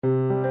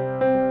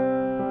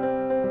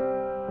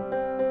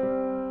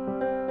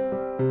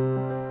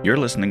You're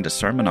listening to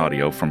sermon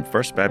audio from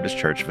First Baptist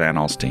Church Van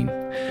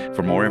Alstyne.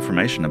 For more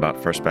information about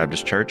First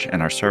Baptist Church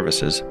and our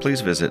services,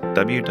 please visit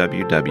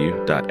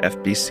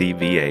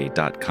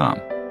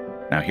www.fbcva.com.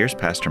 Now here's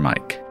Pastor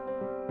Mike.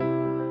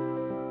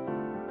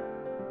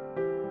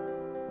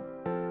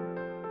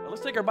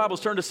 Let's take our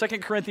Bibles, turn to 2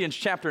 Corinthians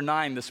chapter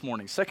 9 this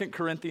morning. 2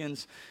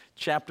 Corinthians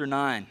chapter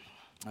 9.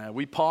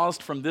 We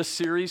paused from this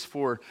series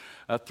for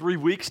 3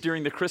 weeks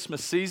during the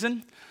Christmas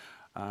season.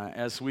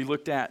 As we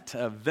looked at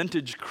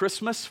Vintage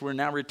Christmas, we're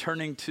now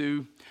returning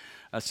to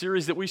a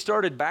series that we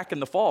started back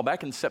in the fall,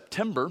 back in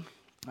September,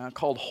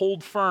 called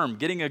Hold Firm,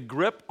 Getting a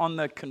Grip on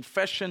the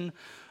Confession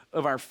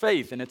of Our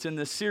Faith. And it's in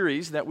this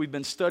series that we've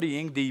been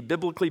studying the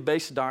biblically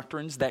based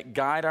doctrines that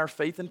guide our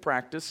faith and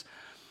practice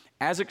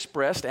as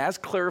expressed, as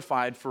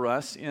clarified for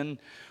us in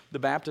the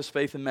Baptist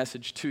Faith and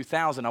Message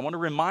 2000. I want to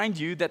remind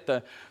you that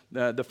the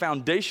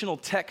foundational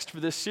text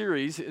for this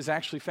series is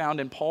actually found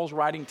in Paul's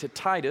writing to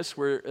Titus,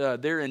 where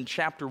there in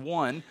chapter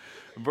 1,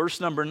 verse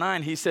number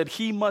 9, he said,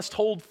 "He must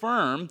hold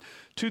firm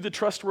to the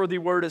trustworthy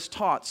word as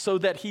taught, so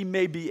that he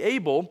may be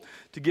able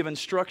to give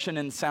instruction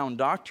in sound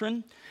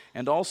doctrine,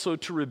 and also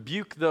to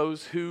rebuke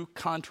those who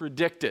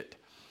contradict it."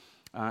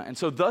 And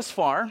so thus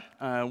far,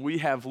 we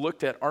have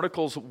looked at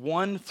Articles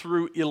 1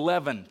 through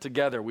 11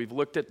 together. We've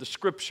looked at the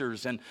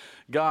Scriptures and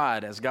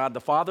God as God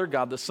the Father,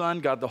 God the Son,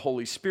 God the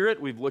Holy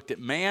Spirit. We've looked at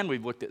man.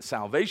 We've looked at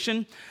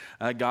salvation,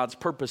 God's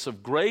purpose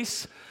of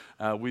grace.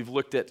 We've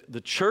looked at the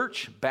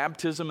church,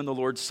 baptism and the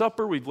Lord's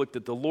Supper. We've looked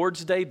at the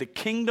Lord's Day, the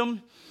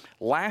kingdom,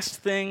 last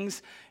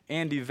things,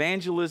 and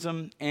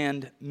evangelism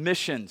and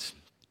missions.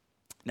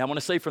 Now, I want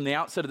to say from the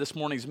outset of this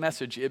morning's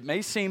message, it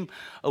may seem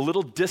a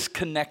little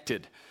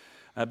disconnected.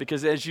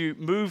 Because as you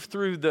move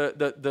through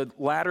the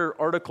latter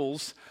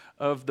articles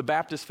of the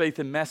Baptist Faith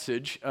and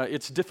Message,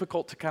 it's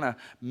difficult to kind of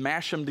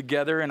mash them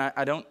together, and I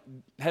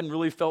hadn't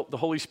really felt the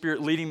Holy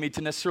Spirit leading me to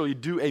necessarily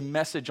do a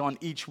message on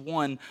each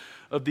one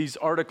of these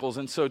articles.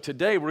 And so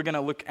today we're going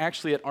to look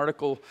actually at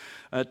Article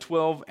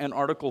 12 and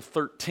Article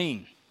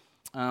 13.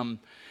 We're not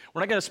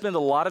going to spend a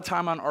lot of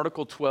time on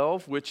Article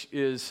 12, which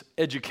is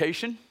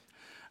education.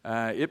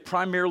 It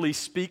primarily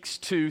speaks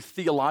to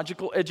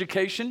theological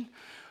education.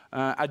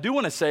 I do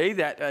want to say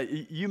that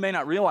you may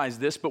not realize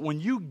this, but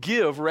when you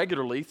give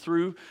regularly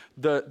through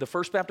the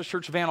First Baptist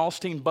Church Van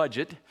Alstyne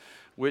budget,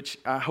 which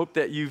I hope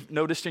that you've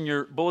noticed in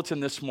your bulletin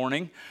this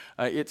morning,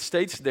 it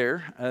states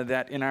there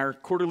that in our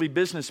quarterly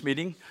business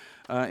meeting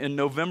in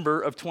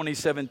November of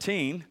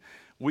 2017,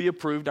 we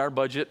approved our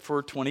budget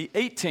for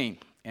 2018.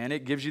 And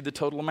it gives you the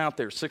total amount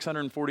there,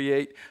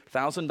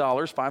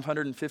 $648,000,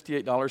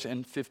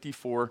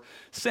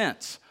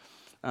 $558.54.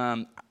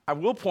 I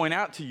will point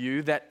out to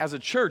you that as a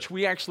church,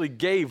 we actually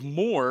gave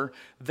more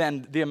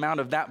than the amount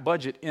of that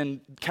budget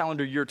in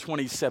calendar year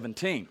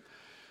 2017.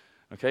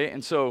 Okay,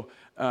 and so,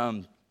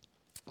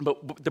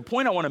 but the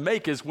point I want to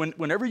make is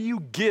whenever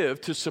you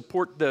give to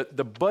support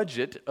the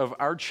budget of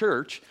our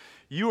church,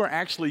 you are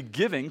actually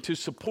giving to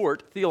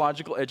support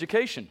theological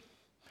education.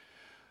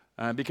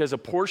 Because a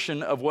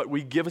portion of what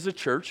we give as a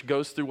church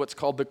goes through what's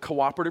called the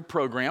cooperative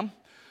program.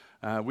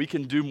 We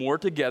can do more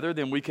together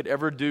than we could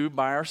ever do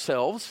by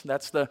ourselves.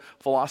 That's the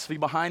philosophy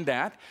behind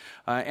that.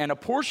 And a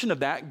portion of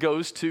that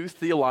goes to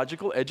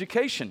theological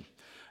education.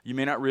 You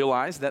may not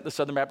realize that the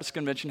Southern Baptist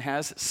Convention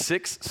has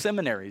 6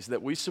 seminaries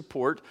that we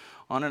support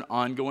on an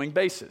ongoing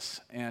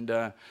basis. And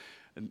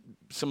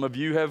some of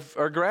you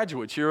are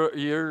graduates. You're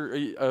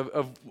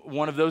of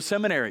one of those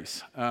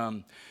seminaries.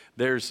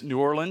 There's New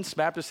Orleans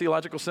Baptist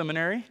Theological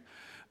Seminary.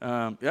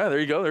 Yeah, there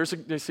you go. There's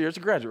a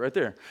graduate right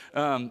there.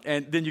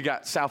 And then you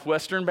got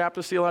Southwestern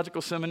Baptist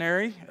Theological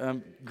Seminary.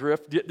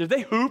 Griff, did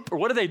they hoop or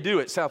what do they do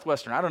at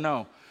Southwestern? I don't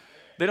know.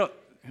 They don't,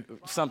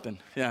 something,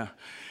 yeah.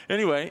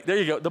 Anyway, there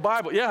you go. The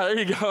Bible, yeah, there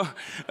you go.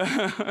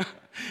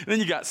 Then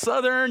you got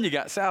Southern, you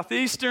got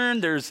Southeastern.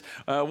 There's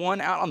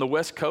one out on the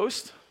West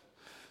Coast.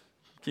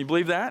 Can you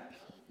believe that?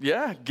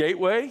 Yeah,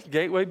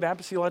 Gateway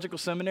Baptist Theological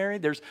Seminary.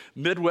 There's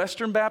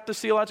Midwestern Baptist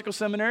Theological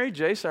Seminary.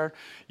 Jace, our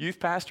youth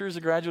pastor, is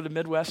a graduate of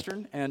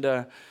Midwestern. And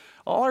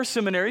all our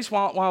seminaries,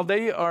 while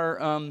they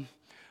are,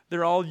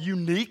 they're all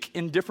unique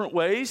in different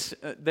ways,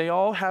 they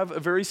all have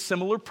a very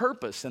similar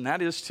purpose, and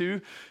that is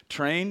to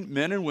train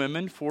men and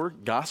women for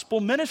gospel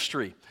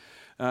ministry.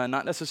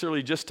 Not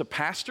necessarily just to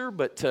pastor,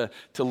 but to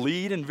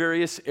lead in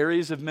various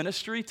areas of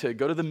ministry, to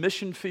go to the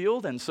mission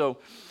field. And so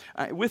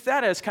with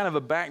that as kind of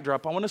a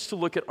backdrop, I want us to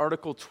look at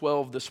Article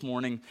 12 this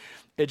morning,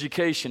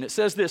 education. It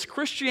says this: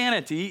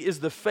 Christianity is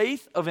the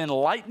faith of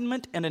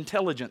enlightenment and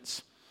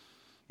intelligence.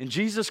 In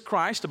Jesus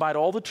Christ abide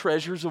all the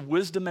treasures of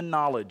wisdom and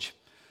knowledge.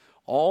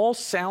 All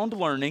sound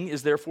learning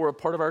is therefore a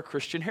part of our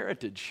Christian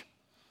heritage.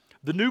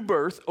 The new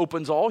birth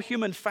opens all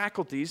human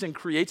faculties and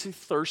creates a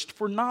thirst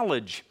for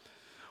knowledge.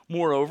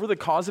 Moreover, the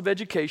cause of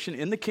education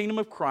in the kingdom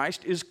of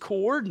Christ is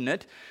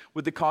coordinate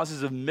with the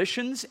causes of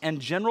missions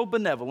and general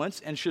benevolence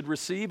and should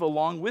receive,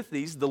 along with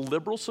these, the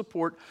liberal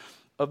support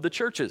of the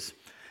churches.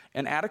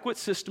 An adequate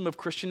system of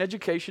Christian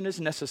education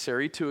is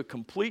necessary to a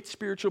complete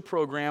spiritual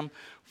program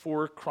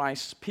for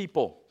Christ's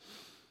people.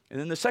 And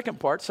then the second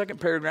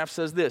paragraph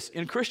says this: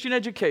 in Christian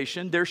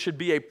education, there should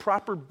be a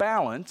proper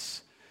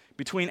balance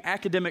between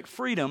academic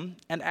freedom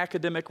and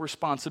academic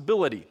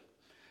responsibility.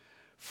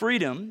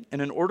 Freedom in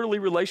an orderly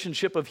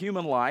relationship of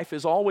human life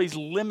is always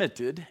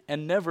limited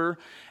and never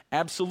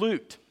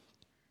absolute.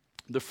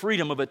 The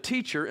freedom of a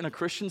teacher in a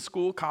Christian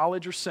school,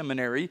 college, or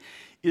seminary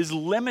is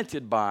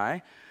limited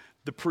by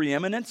the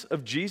preeminence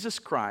of Jesus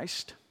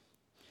Christ,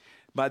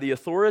 by the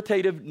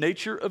authoritative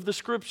nature of the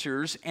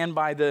Scriptures, and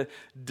by the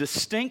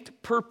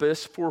distinct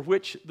purpose for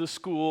which the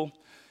school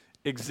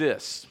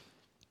exists.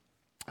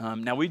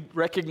 Now, we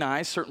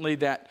recognize certainly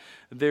that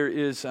there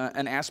is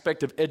an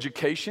aspect of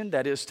education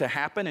that is to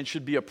happen and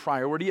should be a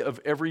priority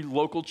of every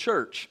local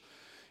church.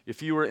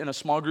 If you were in a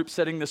small group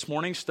setting this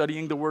morning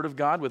studying the Word of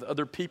God with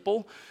other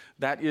people,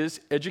 that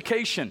is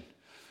education.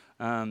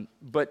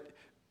 But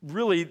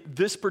really,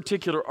 this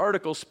particular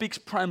article speaks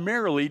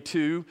primarily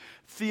to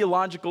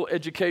theological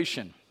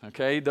education,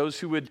 okay? Those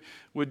who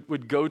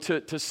would go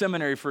to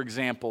seminary, for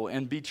example,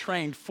 and be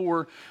trained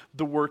for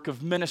the work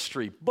of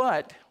ministry.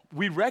 But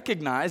we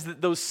recognize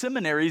that those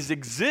seminaries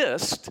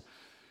exist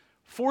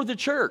for the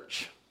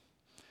church.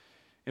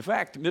 In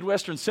fact,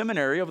 Midwestern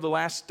Seminary over the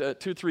last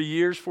 2-3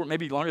 years,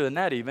 maybe longer than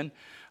that even,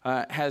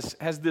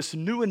 has this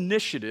new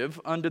initiative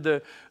under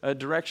the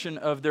direction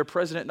of their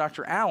president,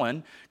 Dr.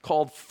 Allen,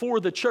 called For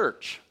the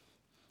Church.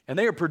 And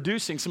they are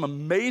producing some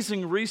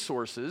amazing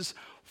resources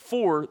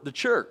for the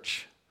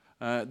church,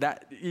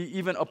 that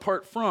even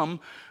apart from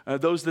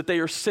those that they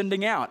are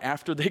sending out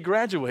after they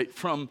graduate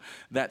from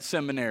that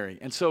seminary.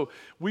 And so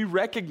we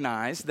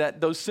recognize that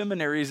those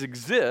seminaries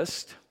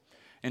exist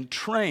and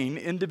train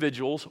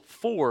individuals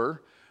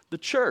for the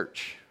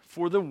church,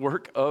 for the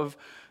work of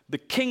the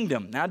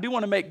kingdom. Now, I do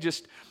want to make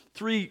just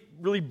 3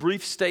 really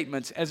brief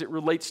statements as it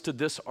relates to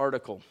this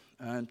article,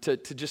 to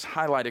just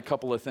highlight a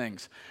couple of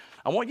things.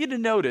 I want you to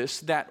notice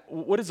that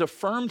what is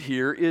affirmed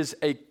here is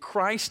a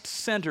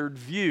Christ-centered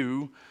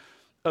view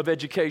of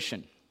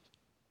education.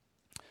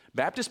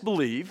 Baptists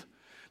believe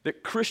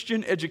that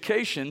Christian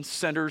education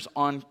centers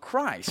on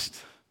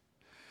Christ.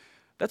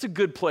 That's a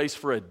good place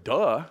for a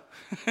duh.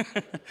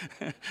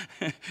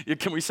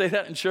 Can we say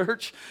that in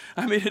church?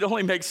 I mean, it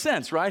only makes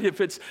sense, right?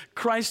 If it's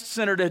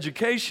Christ-centered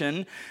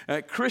education,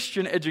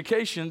 Christian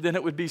education, then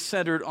it would be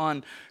centered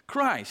on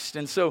Christ.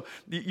 And so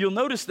you'll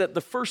notice that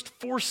the first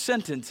 4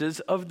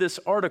 sentences of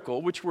this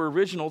article, which were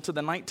original to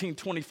the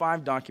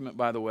 1925 document,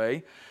 by the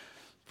way,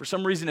 for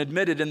some reason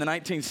admitted in the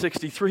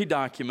 1963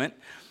 document,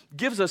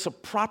 gives us a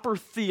proper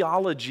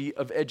theology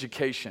of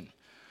education.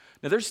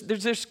 Now, there's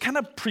this kind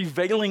of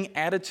prevailing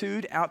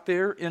attitude out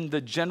there in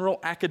the general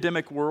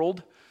academic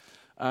world,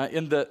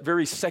 in the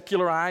very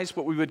secularized,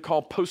 what we would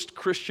call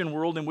post-Christian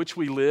world in which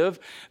we live,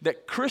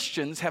 that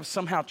Christians have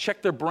somehow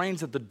checked their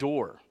brains at the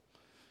door.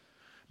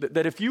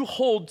 That if you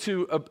hold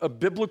to a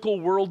biblical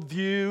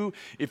worldview,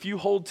 if you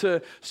hold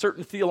to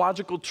certain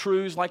theological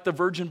truths like the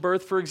virgin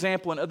birth, for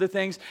example, and other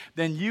things,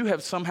 then you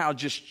have somehow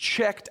just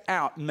checked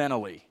out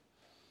mentally.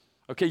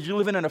 Okay, you're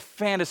living in a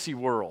fantasy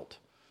world.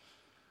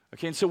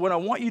 Okay, and so what I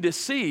want you to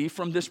see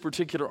from this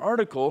particular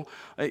article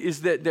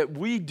is that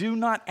we do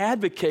not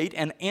advocate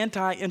an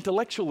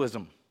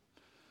anti-intellectualism.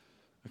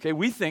 Okay,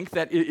 we think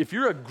that if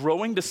you're a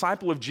growing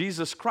disciple of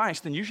Jesus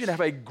Christ, then you should have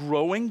a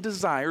growing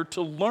desire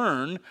to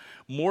learn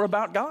more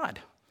about God.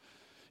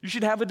 You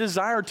should have a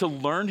desire to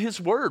learn His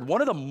Word.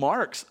 One of the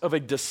marks of a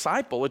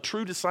disciple, a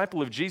true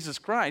disciple of Jesus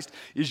Christ,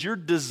 is your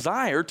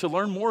desire to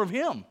learn more of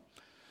Him.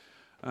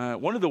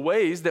 One of the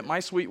ways that my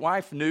sweet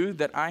wife knew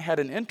that I had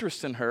an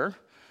interest in her,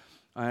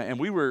 and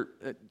we were,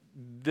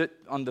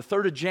 on the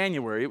 3rd of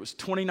January, it was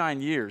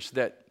 29 years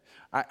that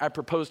I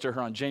proposed to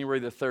her on January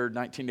the 3rd,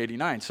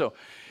 1989.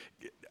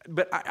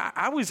 But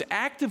I was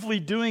actively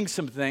doing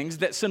some things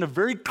that sent a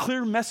very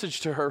clear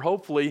message to her,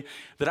 hopefully,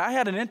 that I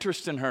had an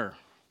interest in her.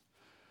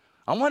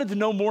 I wanted to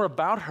know more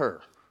about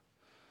her.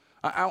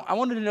 I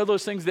wanted to know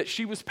those things that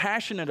she was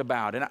passionate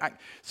about. And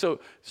so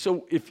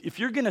if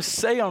you're going to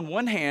say on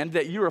one hand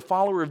that you're a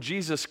follower of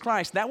Jesus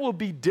Christ, that will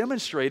be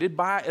demonstrated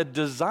by a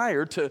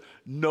desire to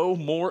know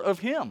more of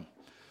Him,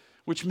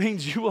 which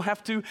means you will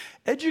have to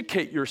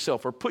educate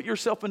yourself or put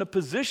yourself in a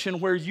position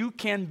where you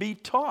can be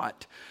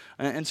taught.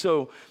 And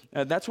so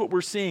that's what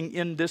we're seeing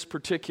in this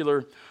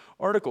particular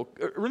article.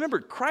 Remember,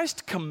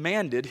 Christ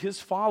commanded His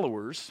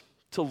followers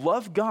to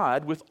love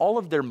God with all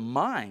of their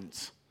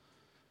minds.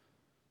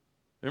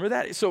 Remember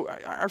that? So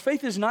our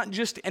faith is not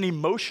just an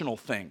emotional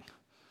thing,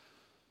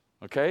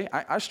 okay?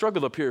 I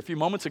struggled up here a few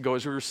moments ago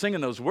as we were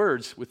singing those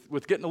words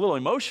with getting a little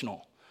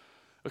emotional,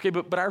 okay?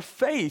 But our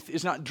faith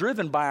is not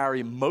driven by our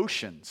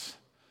emotions,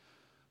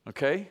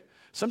 okay?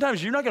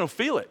 Sometimes you're not going to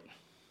feel it.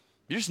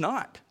 You're just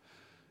not.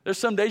 There's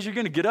some days you're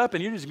going to get up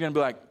and you're just going to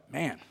be like,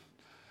 man,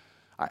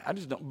 I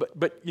just don't.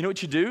 But you know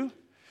what you do?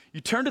 You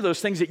turn to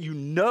those things that you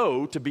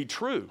know to be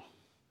true,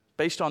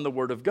 based on the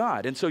Word of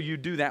God. And so you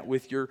do that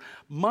with your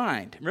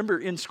mind. Remember,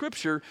 in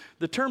Scripture,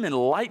 the term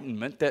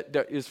enlightenment that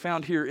is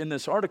found here in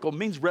this article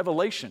means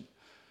revelation.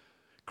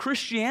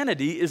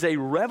 Christianity is a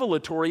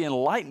revelatory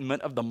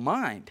enlightenment of the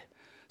mind.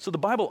 So the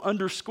Bible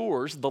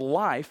underscores the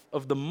life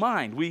of the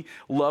mind. We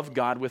love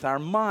God with our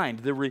mind,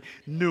 the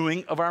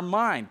renewing of our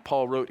mind.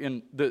 Paul wrote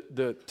in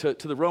to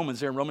the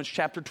Romans there in Romans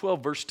chapter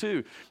 12, verse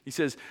 2. He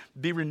says,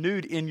 be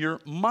renewed in your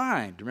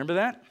mind. Remember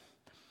that?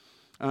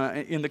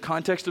 In the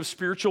context of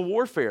spiritual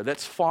warfare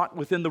that's fought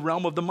within the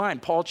realm of the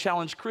mind. Paul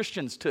challenged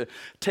Christians to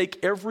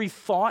take every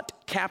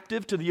thought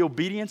captive to the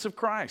obedience of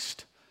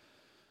Christ.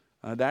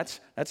 That's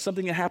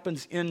something that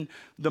happens in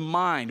the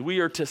mind.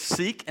 We are to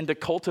seek and to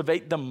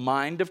cultivate the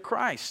mind of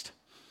Christ.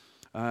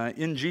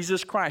 In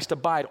Jesus Christ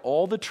abide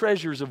all the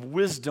treasures of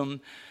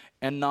wisdom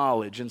and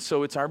knowledge. And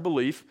so it's our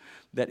belief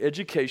that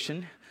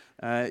education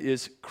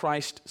is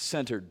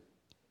Christ-centered.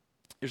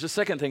 There's a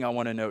second thing I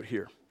want to note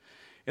here,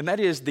 and that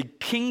is the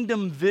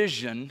kingdom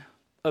vision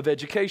of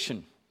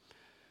education.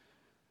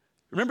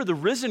 Remember, the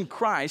risen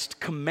Christ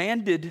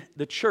commanded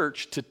the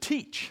church to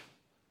teach.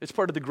 It's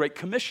part of the Great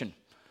Commission.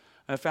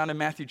 Found in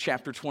Matthew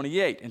chapter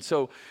 28. And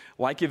so,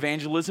 like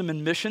evangelism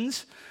and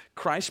missions,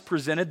 Christ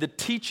presented the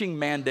teaching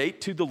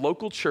mandate to the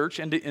local church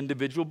and to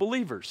individual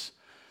believers.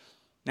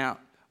 Now,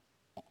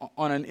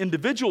 on an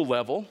individual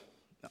level,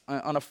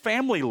 on a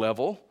family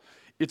level,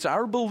 it's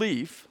our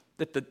belief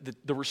that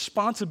the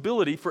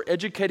responsibility for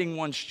educating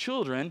one's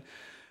children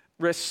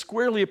rests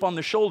squarely upon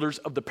the shoulders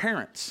of the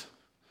parents.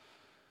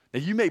 Now,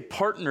 you may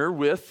partner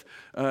with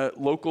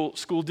local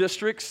school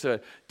districts,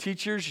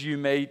 teachers. You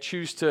may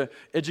choose to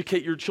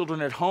educate your children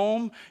at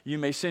home. You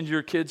may send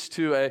your kids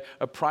to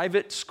a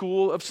private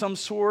school of some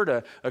sort,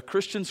 a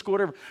Christian school,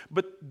 whatever.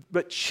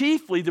 But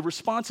chiefly, the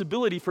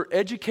responsibility for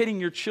educating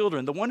your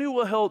children, the one who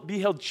will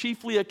be held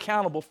chiefly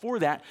accountable for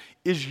that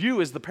is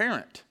you as the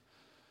parent.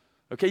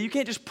 Okay, you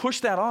can't just push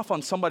that off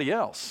on somebody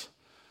else.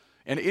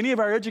 And any of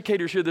our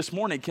educators here this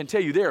morning can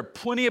tell you there are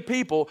plenty of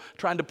people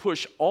trying to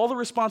push all the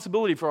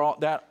responsibility for all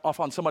that off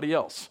on somebody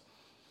else.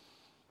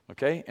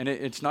 Okay? And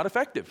it's not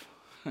effective.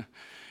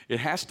 It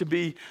has to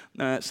be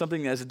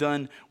something that's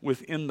done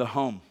within the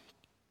home.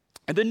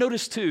 And then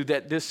notice, too,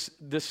 that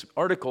this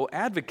article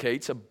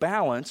advocates a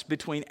balance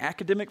between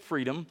academic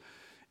freedom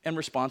and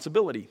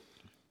responsibility.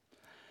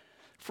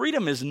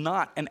 Freedom is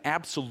not an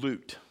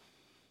absolute.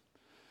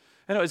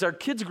 You know, as our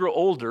kids grow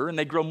older and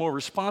they grow more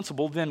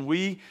responsible, then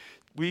we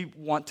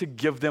want to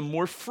give them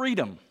more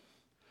freedom.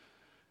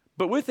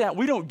 But with that,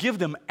 we don't give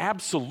them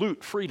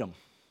absolute freedom.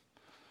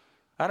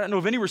 I don't know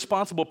of any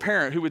responsible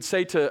parent who would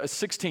say to a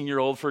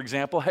 16-year-old, for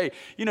example, hey,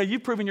 you know,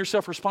 you've proven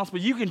yourself responsible.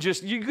 You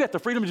got the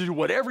freedom to do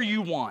whatever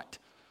you want.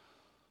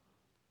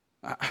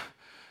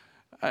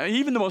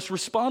 Even the most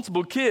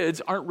responsible kids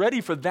aren't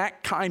ready for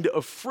that kind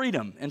of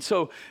freedom. And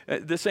so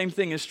the same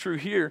thing is true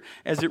here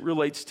as it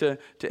relates to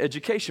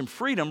education.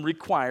 Freedom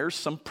requires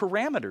some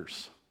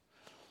parameters.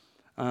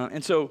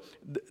 And so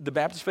the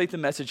Baptist Faith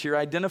and Message here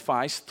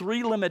identifies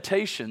three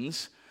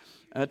limitations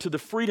to the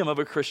freedom of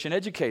a Christian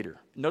educator.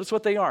 Notice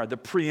what they are: the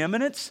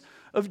preeminence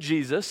of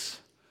Jesus,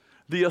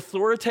 the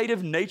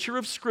authoritative nature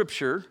of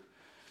Scripture,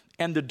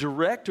 and the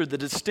direct or the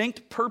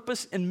distinct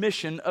purpose and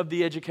mission of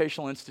the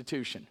educational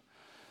institution.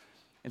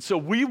 And so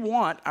we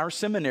want our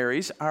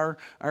seminaries, our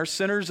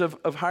centers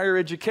of higher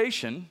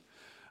education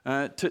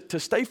to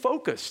stay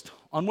focused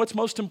on what's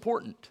most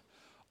important,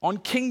 on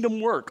kingdom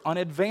work, on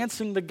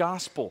advancing the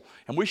gospel,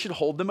 and we should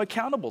hold them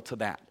accountable to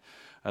that.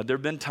 There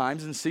have been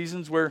times and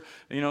seasons where,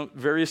 you know,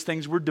 various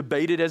things were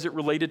debated as it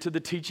related to the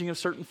teaching of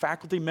certain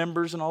faculty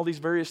members and all these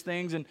various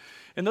things, and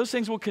those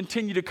things will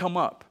continue to come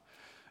up.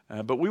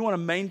 But we want to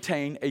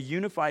maintain a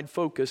unified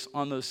focus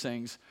on those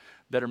things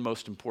that are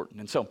most important.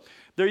 And so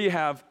there you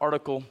have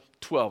Article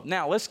 12.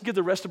 Now, let's give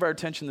the rest of our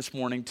attention this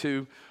morning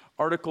to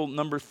Article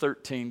number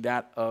 13,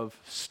 that of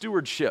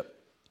stewardship.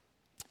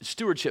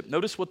 Stewardship.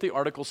 Notice what the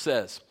article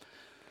says.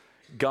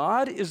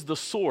 God is the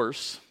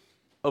source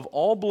of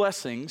all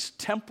blessings,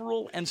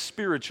 temporal and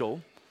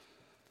spiritual.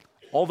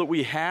 All that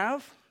we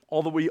have,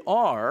 all that we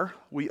are,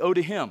 we owe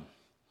to Him.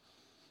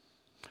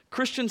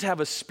 Christians have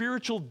a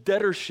spiritual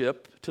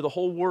debtorship to the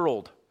whole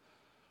world,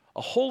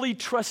 a holy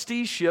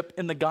trusteeship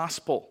in the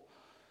gospel,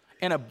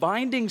 and a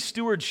binding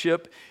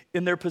stewardship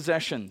in their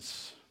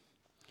possessions.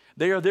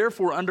 They are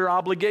therefore under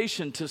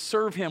obligation to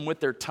serve Him with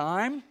their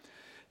time,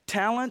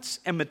 talents,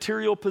 and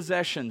material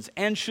possessions,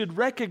 and should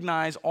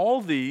recognize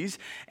all these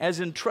as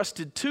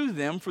entrusted to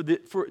them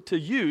to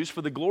use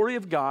for the glory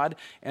of God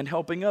and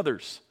helping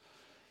others.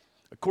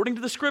 According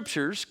to the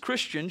Scriptures,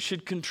 Christians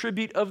should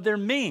contribute of their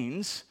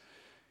means.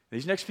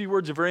 These next few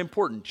words are very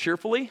important: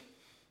 cheerfully,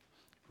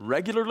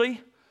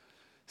 regularly,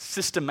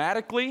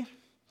 systematically,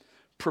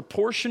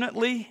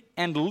 proportionately,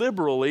 and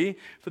liberally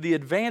for the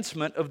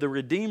advancement of the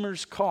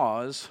Redeemer's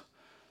cause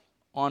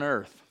on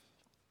earth.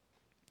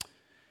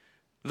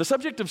 The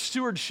subject of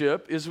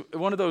stewardship is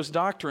one of those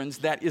doctrines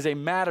that is a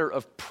matter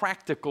of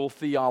practical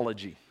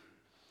theology.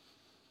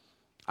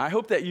 I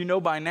hope that you know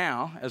by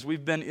now, as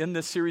we've been in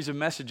this series of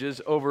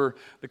messages over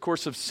the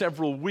course of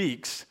several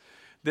weeks,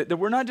 that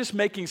we're not just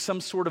making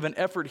some sort of an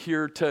effort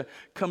here to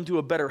come to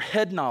a better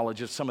head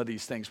knowledge of some of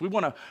these things. We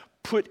want to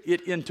put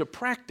it into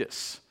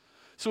practice.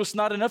 So it's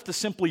not enough to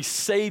simply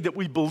say that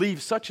we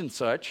believe such and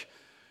such.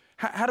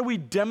 How do we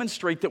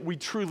demonstrate that we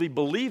truly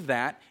believe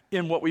that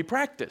in what we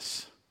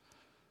practice?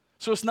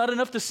 So it's not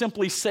enough to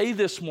simply say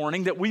this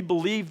morning that we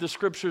believe the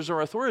Scriptures are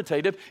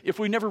authoritative if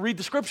we never read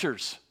the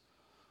Scriptures.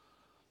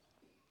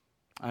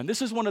 And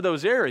this is one of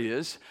those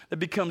areas that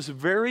becomes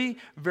very,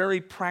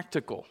 very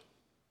practical.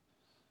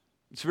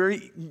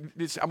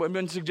 I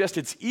wouldn't suggest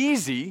it's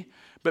easy,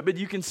 but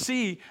you can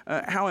see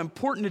how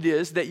important it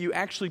is that you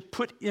actually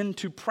put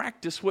into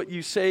practice what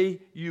you say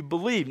you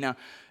believe. Now,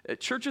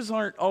 churches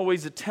aren't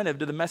always attentive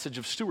to the message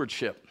of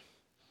stewardship,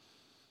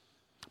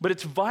 but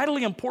it's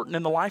vitally important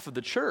in the life of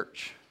the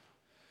church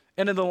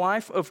and in the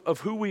life of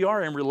who we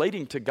are in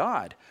relating to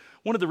God.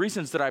 One of the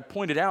reasons that I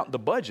pointed out the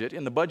budget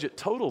and the budget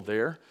total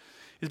there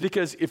is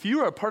because if you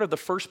are a part of the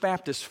First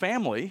Baptist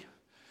family,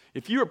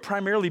 if you are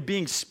primarily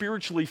being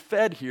spiritually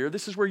fed here,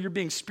 this is where you're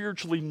being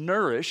spiritually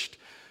nourished.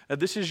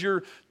 This is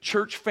your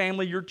church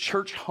family, your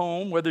church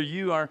home, whether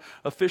you are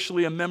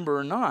officially a member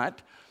or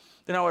not,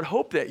 then I would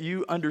hope that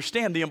you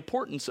understand the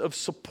importance of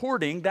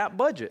supporting that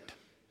budget.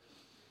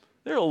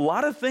 There are a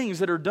lot of things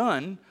that are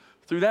done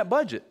through that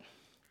budget.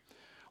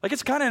 Like,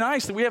 it's kind of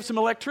nice that we have some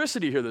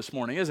electricity here this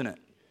morning, isn't it?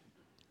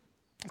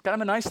 It's kind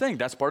of a nice thing.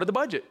 That's part of the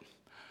budget.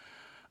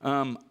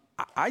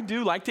 I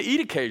do like to eat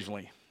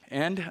occasionally.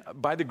 And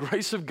by the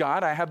grace of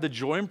God, I have the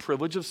joy and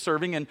privilege of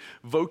serving in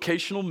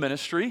vocational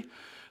ministry.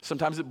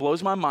 Sometimes it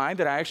blows my mind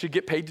that I actually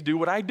get paid to do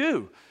what I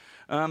do.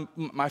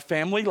 My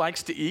family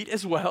likes to eat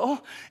as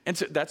well, and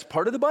so that's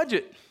part of the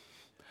budget.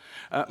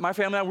 My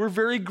family and I, we're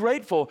very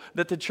grateful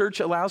that the church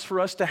allows for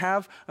us to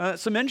have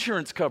some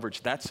insurance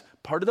coverage. That's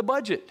part of the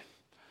budget.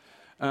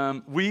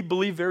 We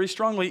believe very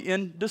strongly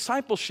in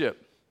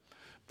discipleship.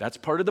 That's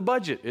part of the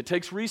budget. It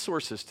takes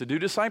resources to do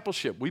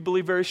discipleship. We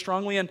believe very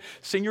strongly in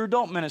senior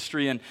adult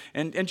ministry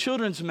and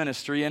children's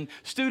ministry and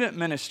student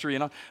ministry.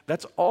 And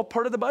that's all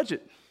part of the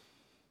budget.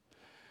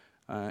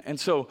 And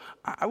so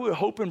I would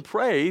hope and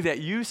pray that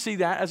you see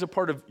that as a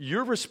part of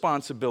your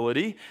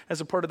responsibility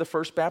as a part of the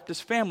First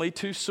Baptist family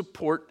to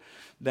support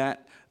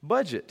that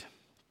budget.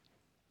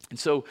 And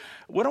so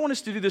what I want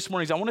us to do this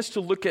morning is I want us to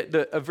look at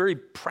a very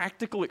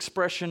practical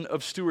expression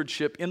of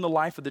stewardship in the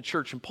life of the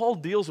church. And Paul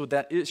deals with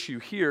that issue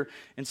here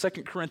in 2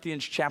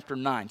 Corinthians chapter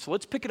 9. So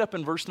let's pick it up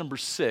in verse number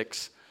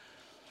 6.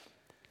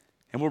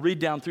 And we'll read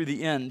down through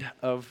the end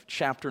of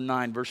chapter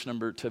 9, verse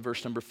number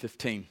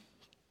 15.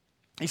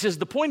 He says,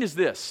 the point is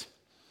this: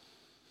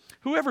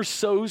 whoever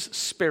sows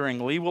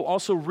sparingly will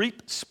also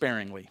reap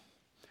sparingly.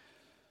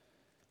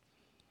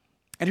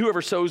 And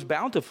whoever sows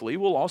bountifully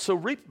will also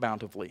reap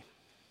bountifully.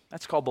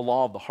 That's called the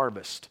law of the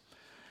harvest.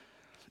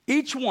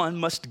 Each one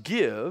must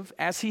give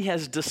as he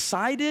has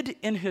decided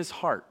in his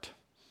heart,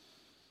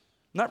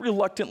 not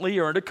reluctantly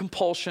or under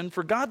compulsion,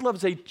 for God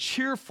loves a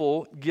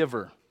cheerful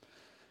giver.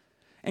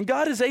 And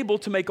God is able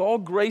to make all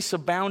grace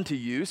abound to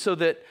you, so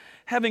that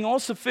having all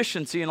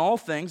sufficiency in all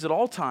things at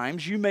all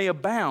times, you may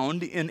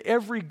abound in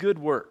every good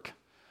work.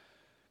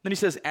 Then he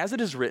says, as it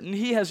is written,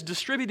 he has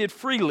distributed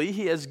freely,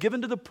 he has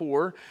given to the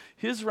poor,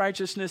 his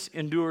righteousness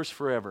endures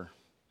forever.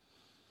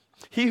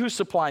 He who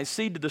supplies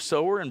seed to the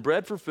sower and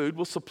bread for food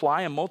will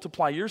supply and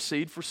multiply your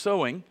seed for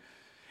sowing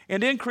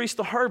and increase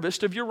the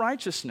harvest of your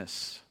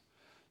righteousness.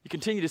 You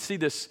continue to see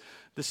this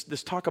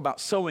talk about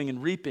sowing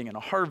and reaping and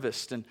a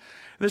harvest. And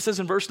this says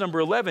in verse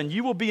number 11,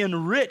 you will be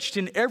enriched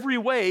in every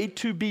way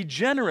to be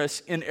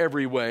generous in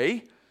every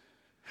way,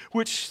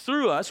 which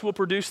through us will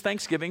produce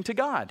thanksgiving to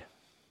God.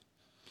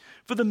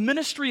 For the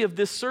ministry of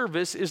this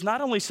service is not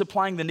only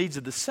supplying the needs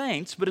of the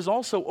saints, but is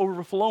also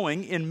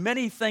overflowing in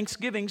many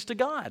thanksgivings to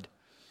God.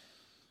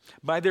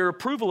 By their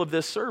approval of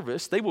this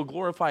service, they will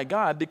glorify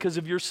God because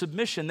of your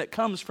submission that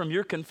comes from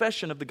your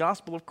confession of the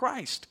gospel of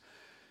Christ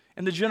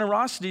and the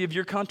generosity of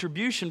your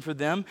contribution for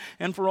them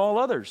and for all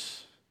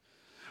others.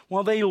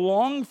 While they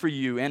long for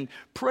you and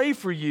pray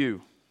for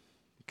you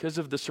because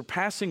of the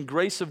surpassing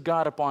grace of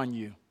God upon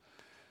you,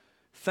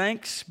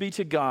 thanks be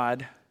to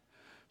God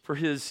for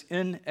his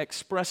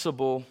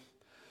inexpressible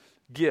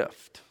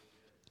gift.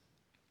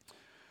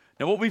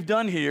 Now, what we've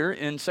done here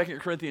in 2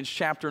 Corinthians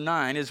chapter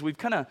 9 is we've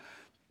kind of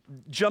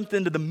jumped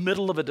into the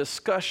middle of a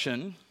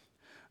discussion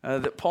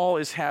that Paul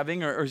is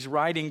having or is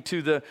writing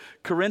to the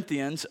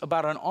Corinthians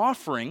about an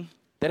offering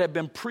that had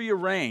been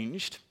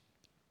prearranged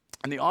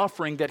and the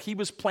offering that he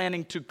was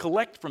planning to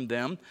collect from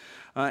them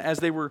as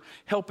they were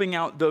helping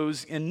out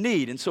those in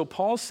need. And so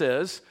Paul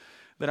says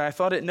that I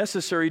thought it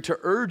necessary to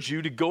urge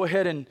you to go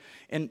ahead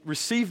and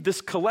receive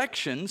this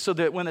collection so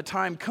that when the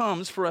time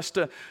comes for us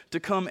to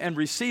come and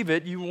receive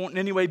it, you won't in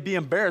any way be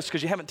embarrassed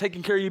because you haven't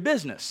taken care of your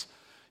business.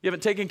 You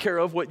haven't taken care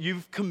of what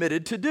you've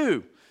committed to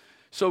do.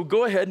 So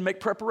go ahead and make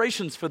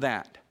preparations for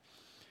that.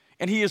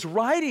 And he is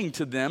writing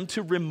to them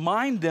to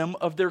remind them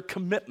of their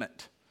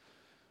commitment,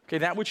 okay,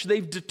 that which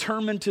they've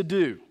determined to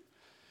do,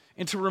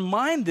 and to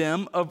remind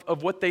them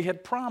of what they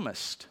had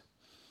promised.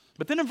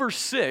 But then in verse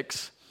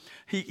 6,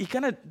 he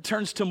kind of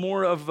turns to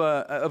more of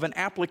an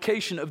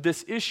application of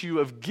this issue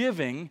of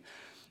giving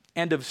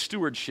and of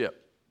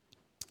stewardship.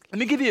 Let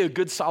me give you a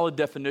good solid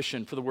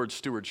definition for the word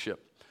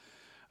stewardship.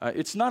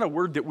 It's not a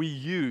word that we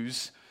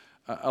use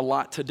a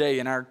lot today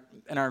in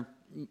our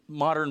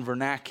modern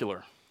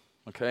vernacular,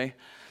 okay?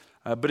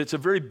 But it's a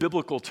very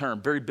biblical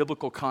term, very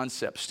biblical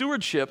concept.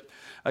 Stewardship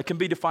can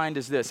be defined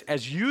as this: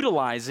 as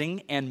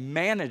utilizing and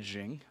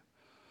managing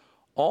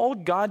all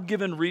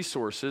God-given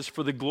resources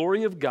for the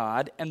glory of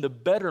God and the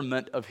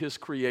betterment of His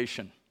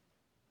creation.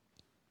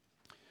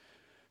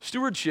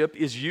 Stewardship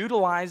is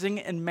utilizing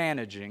and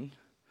managing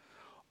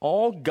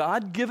all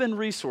God-given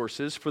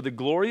resources for the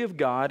glory of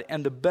God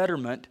and the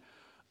betterment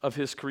of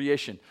His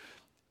creation.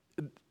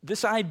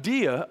 This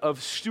idea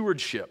of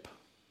stewardship,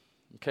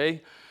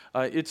 okay,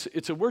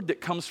 it's a word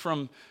that comes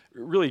from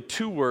really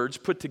two words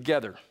put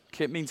together.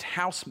 Okay, it means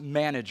house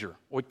manager,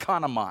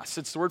 oikonomos.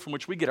 It's the word from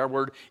which we get our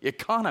word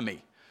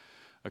economy.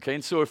 Okay,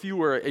 and so if you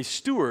were a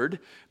steward,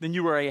 then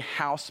you were a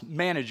house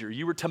manager.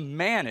 You were to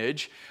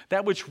manage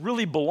that which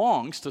really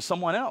belongs to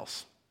someone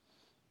else.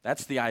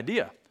 That's the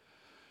idea.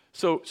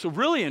 So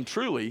really and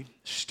truly,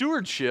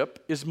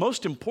 stewardship is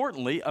most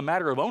importantly a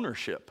matter of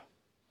ownership.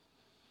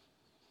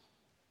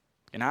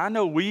 And I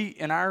know we,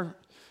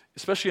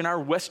 especially in our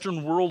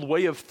Western world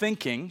way of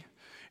thinking,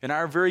 in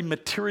our very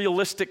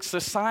materialistic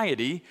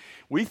society,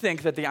 we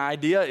think that the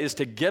idea is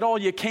to get all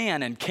you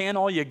can and can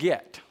all you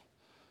get.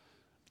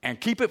 And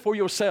keep it for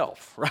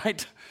yourself,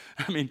 right?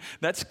 I mean,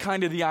 that's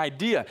kind of the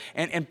idea.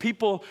 And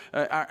people,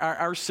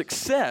 our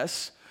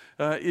success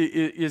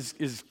is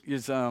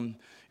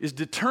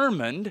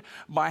determined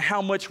by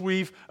how much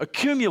we've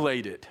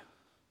accumulated.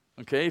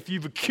 Okay, if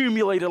you've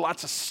accumulated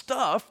lots of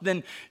stuff,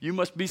 then you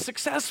must be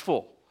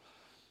successful.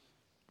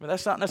 But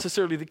that's not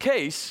necessarily the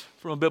case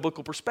from a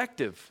biblical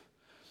perspective.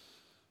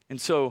 And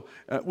so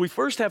we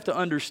first have to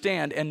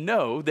understand and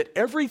know that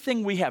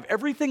everything we have,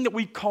 everything that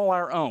we call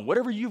our own,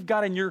 whatever you've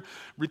got in your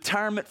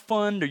retirement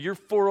fund or your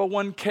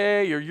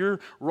 401k or your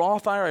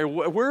Roth IRA,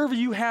 or wherever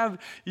you have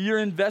your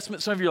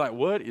investment, some of you are like,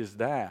 what is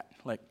that?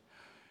 Like,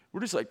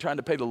 we're just like trying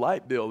to pay the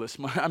light bill this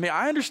month. I mean,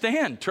 I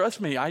understand. Trust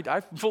me,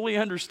 I fully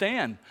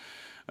understand.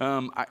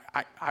 I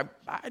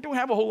don't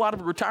have a whole lot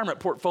of a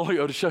retirement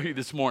portfolio to show you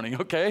this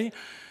morning, okay?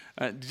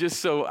 Just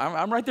so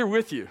I'm right there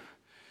with you.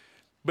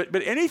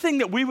 But anything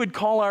that we would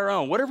call our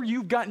own, whatever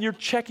you've got in your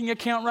checking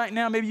account right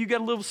now, maybe you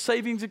got a little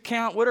savings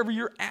account, whatever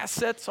your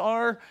assets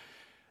are,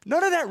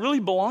 none of that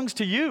really belongs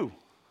to you.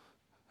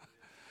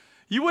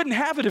 You wouldn't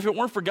have it if it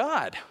weren't for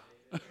God.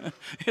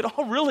 It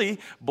all really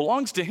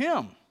belongs to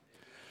Him.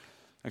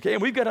 Okay,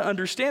 and we've got to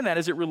understand that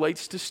as it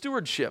relates to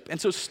stewardship. And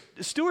so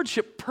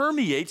stewardship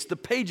permeates the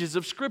pages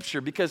of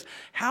Scripture, because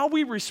how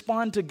we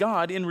respond to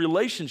God in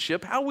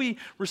relationship, how we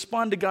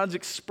respond to God's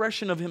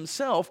expression of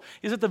Himself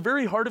is at the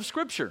very heart of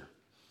Scripture.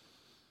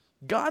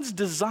 God's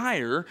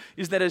desire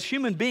is that as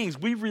human beings,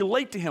 we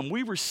relate to Him,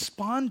 we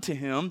respond to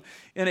Him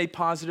in a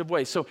positive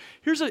way. So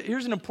here's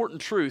an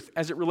important truth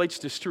as it relates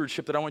to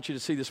stewardship that I want you to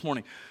see this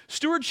morning.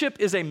 Stewardship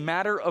is a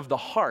matter of the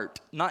heart,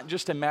 not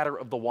just a matter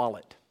of the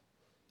wallet.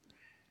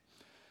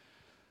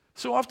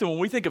 So often when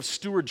we think of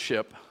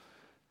stewardship,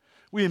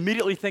 we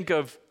immediately think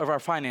of our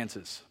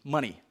finances,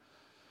 money.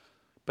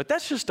 But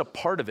that's just a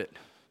part of it.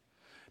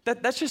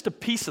 That's just a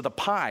piece of the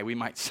pie, we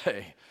might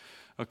say.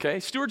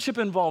 Okay, stewardship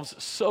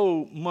involves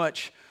so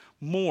much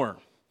more.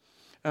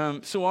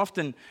 So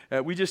often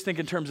we just think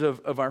in terms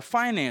of our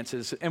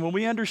finances. And when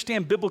we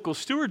understand biblical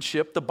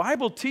stewardship, the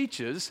Bible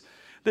teaches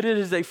that it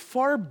is a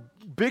far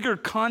bigger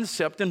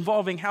concept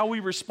involving how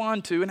we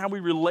respond to and how we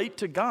relate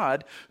to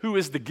God, who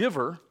is the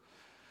giver,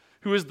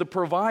 who is the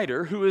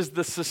provider, who is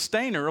the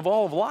sustainer of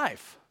all of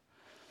life.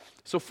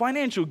 So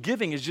financial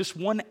giving is just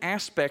one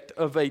aspect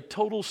of a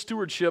total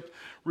stewardship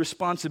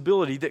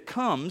responsibility that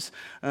comes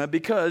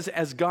because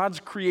as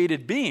God's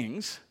created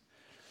beings,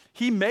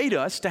 He made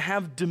us to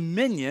have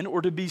dominion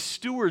or to be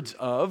stewards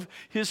of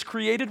His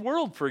created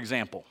world, for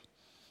example.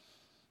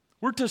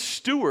 We're to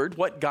steward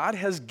what God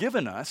has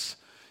given us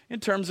in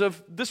terms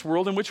of this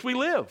world in which we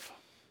live.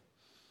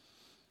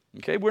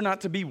 Okay, we're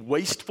not to be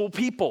wasteful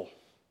people.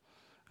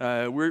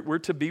 We're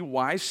to be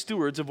wise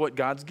stewards of what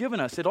God's given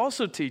us. It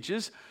also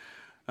teaches,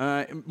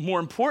 more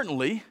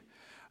importantly,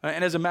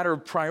 and as a matter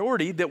of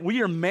priority, that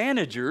we are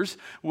managers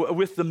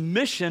with the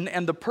mission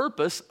and the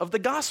purpose of the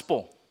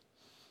gospel.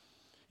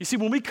 You see,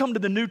 when we come to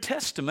the New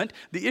Testament,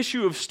 the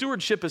issue of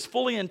stewardship is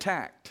fully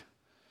intact,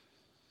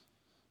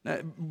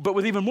 but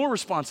with even more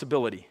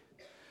responsibility.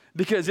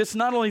 Because it's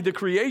not only the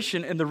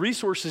creation and the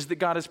resources that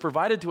God has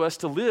provided to us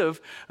to live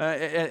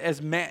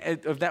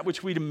of that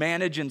which we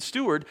manage and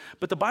steward,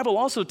 but the Bible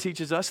also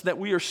teaches us that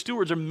we are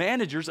stewards or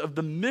managers of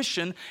the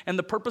mission and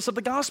the purpose of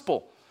the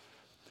gospel.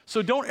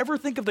 So don't ever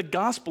think of the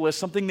gospel as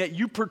something that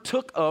you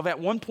partook of at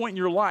one point in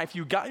your life.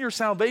 You got your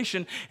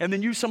salvation, and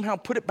then you somehow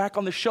put it back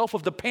on the shelf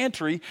of the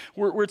pantry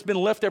where it's been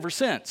left ever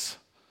since.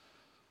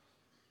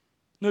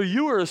 No,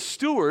 you are a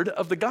steward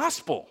of the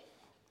gospel.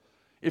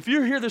 If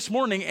you're here this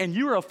morning and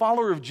you're a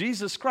follower of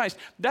Jesus Christ,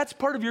 that's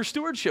part of your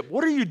stewardship.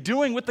 What are you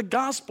doing with the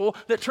gospel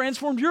that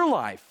transformed your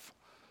life?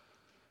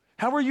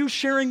 How are you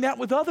sharing that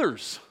with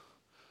others?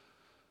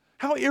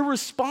 How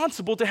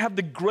irresponsible to have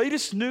the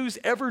greatest news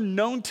ever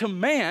known to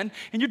man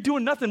and you're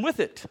doing nothing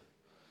with it.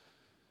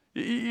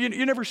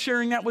 You're never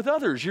sharing that with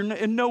others. You're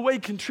in no way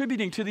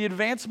contributing to the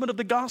advancement of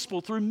the gospel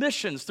through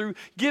missions, through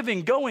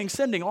giving, going,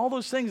 sending, all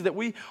those things that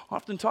we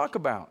often talk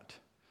about.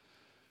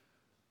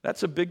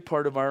 That's a big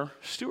part of our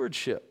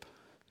stewardship.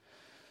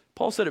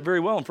 Paul said it very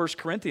well in 1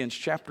 Corinthians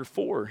chapter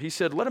 4. He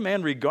said, "Let a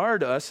man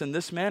regard us in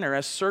this manner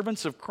as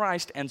servants of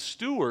Christ and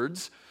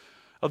stewards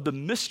of the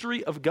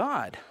mystery of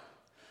God."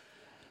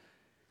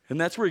 And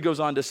that's where he goes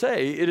on to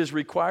say, it is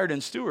required in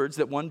stewards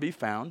that one be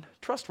found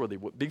trustworthy,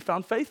 be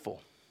found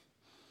faithful.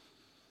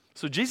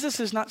 So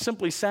Jesus is not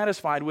simply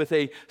satisfied with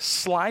a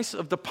slice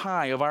of the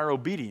pie of our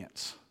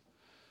obedience.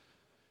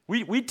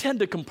 We tend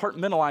to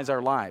compartmentalize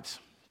our lives.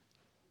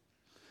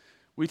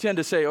 We tend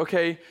to say,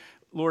 okay,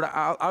 Lord,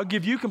 I'll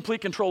give you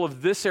complete control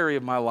of this area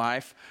of my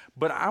life,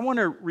 but I want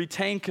to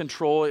retain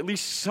control, at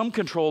least some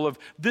control of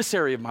this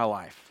area of my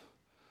life.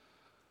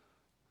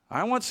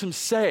 I want some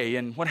say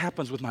in what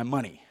happens with my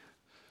money.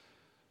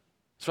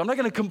 So I'm not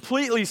going to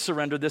completely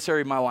surrender this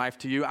area of my life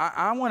to you.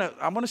 I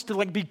want us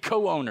to be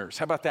co-owners.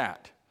 How about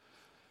that?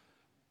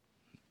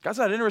 God's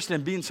not interested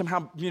in being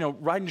somehow,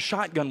 riding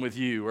shotgun with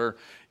you or,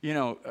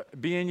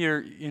 being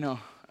your,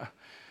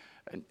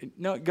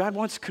 no, God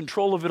wants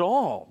control of it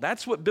all.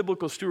 That's what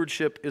biblical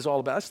stewardship is all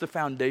about. That's the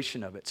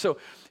foundation of it. So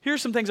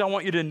here's some things I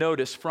want you to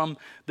notice from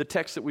the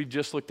text that we've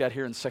just looked at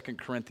here in 2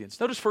 Corinthians.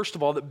 Notice, first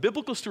of all, that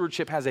biblical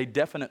stewardship has a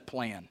definite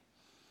plan.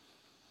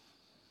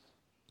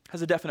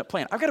 Has a definite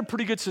plan. I've got a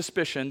pretty good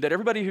suspicion that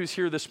everybody who's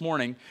here this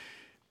morning,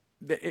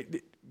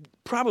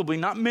 probably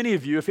not many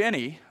of you, if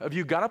any, of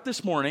you got up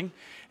this morning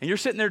and you're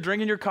sitting there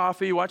drinking your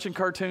coffee, watching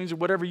cartoons or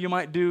whatever you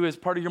might do as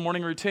part of your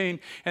morning routine,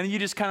 and then you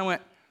just kind of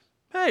went,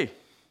 hey,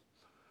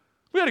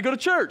 we got to go to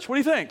church. What do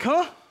you think,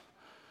 huh?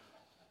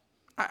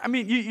 I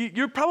mean,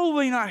 you're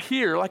probably not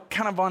here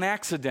kind of on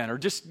accident or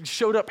just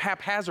showed up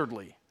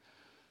haphazardly.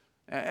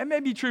 It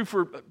may be true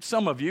for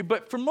some of you,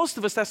 but for most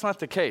of us, that's not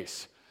the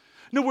case.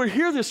 No, we're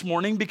here this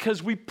morning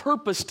because we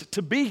purposed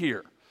to be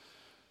here.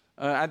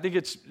 I think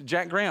it's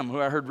Jack Graham who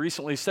I heard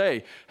recently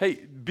say, hey,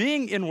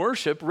 being in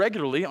worship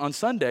regularly on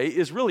Sunday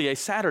is really a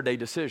Saturday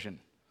decision.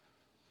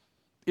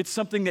 It's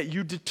something that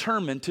you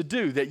determine to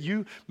do, that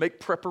you make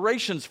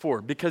preparations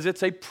for because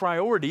it's a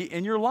priority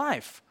in your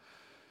life.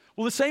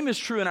 Well, the same is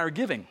true in our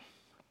giving.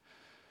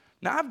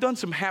 Now, I've done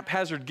some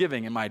haphazard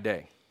giving in my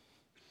day.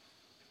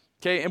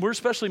 Okay, and we're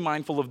especially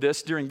mindful of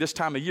this during this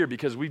time of year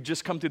because we've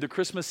just come through the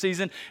Christmas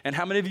season, and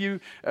how many of you,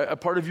 a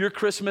part of your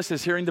Christmas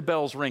is hearing the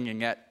bells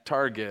ringing at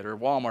Target or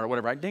Walmart or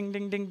whatever, right? Ding,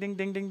 ding, ding, ding,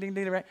 ding, ding, ding,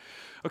 ding, right?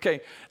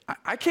 Okay,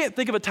 I can't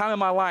think of a time in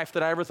my life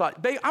that I ever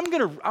thought, babe, I'm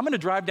gonna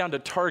drive down to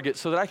Target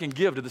so that I can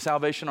give to the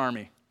Salvation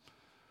Army.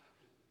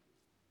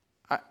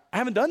 I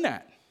haven't done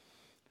that.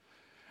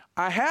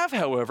 I have,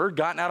 however,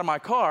 gotten out of my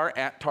car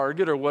at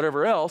Target or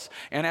whatever else,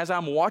 and as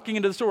I'm walking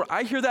into the store,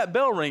 I hear that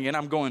bell ring, and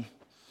I'm going,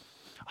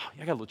 oh,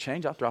 I got a little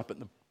change. I'll drop it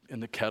in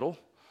the kettle.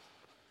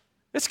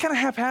 It's kind of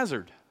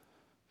haphazard.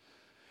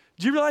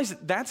 Do you realize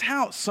that's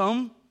how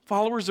some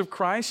followers of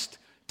Christ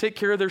take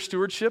care of their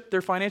stewardship,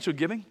 their financial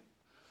giving?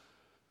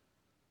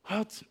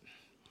 Well, it's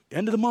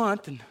end of the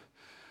month, and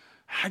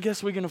I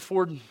guess we can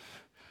afford to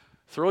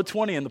throw a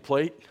 20 in the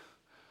plate.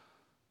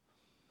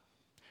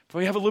 If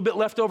we have a little bit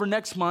left over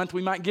next month,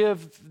 we might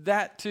give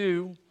that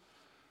too.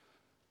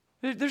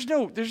 There's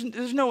no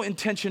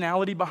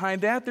intentionality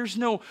behind that. There's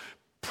no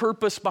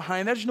purpose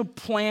behind that. There's no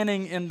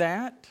planning in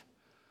that.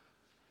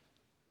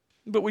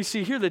 But we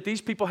see here that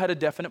these people had a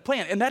definite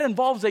plan, and that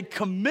involves a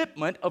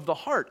commitment of the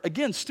heart.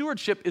 Again,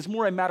 stewardship is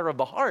more a matter of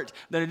the heart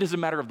than it is a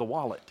matter of the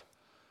wallet.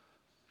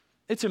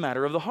 It's a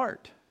matter of the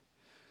heart.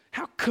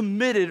 How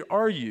committed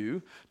are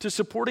you to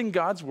supporting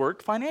God's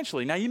work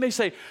financially? Now, you may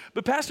say,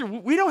 but Pastor,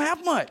 we don't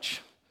have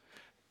much.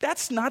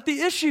 That's not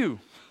the issue.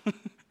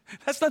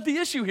 That's not the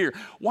issue here.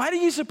 Why do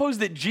you suppose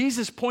that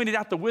Jesus pointed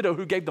out the widow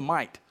who gave the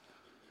mite?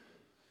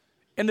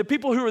 And the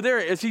people who were there,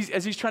 as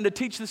he's trying to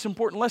teach this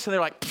important lesson,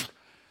 they're like,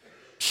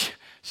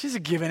 she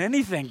isn't giving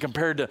anything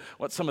compared to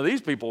what some of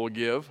these people will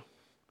give.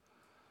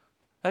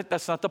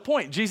 That's not the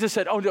point. Jesus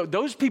said, oh, no,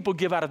 those people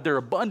give out of their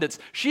abundance.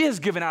 She has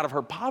given out of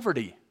her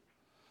poverty.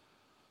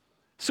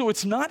 So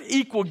it's not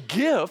equal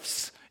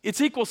gifts, it's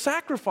equal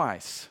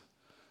sacrifice.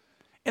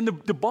 And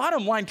the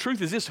bottom line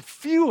truth is this: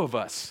 few of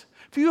us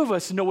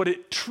know what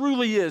it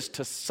truly is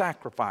to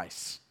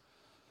sacrifice.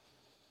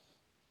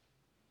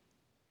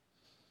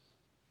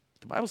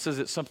 The Bible says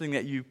it's something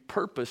that you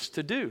purpose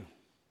to do.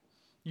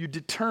 You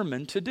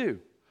determine to do.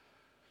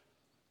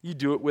 You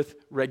do it with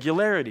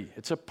regularity.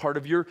 It's a part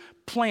of your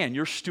plan,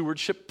 your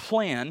stewardship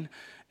plan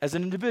as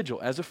an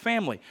individual, as a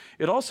family.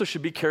 It also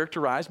should be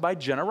characterized by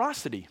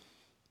generosity.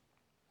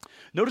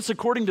 Notice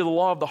according to the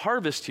law of the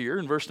harvest here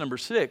in verse number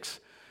 6,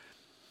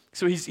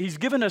 so he's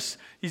given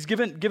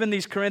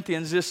these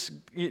Corinthians this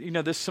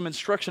some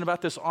instruction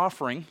about this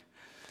offering.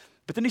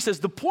 But then he says,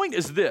 the point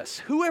is this: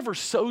 whoever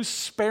sows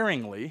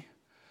sparingly,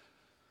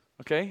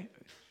 okay,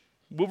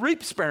 will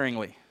reap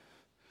sparingly.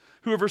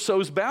 Whoever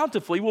sows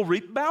bountifully will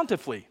reap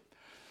bountifully.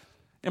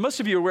 And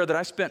most of you are aware that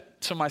I spent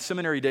some of my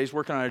seminary days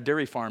working on a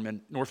dairy farm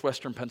in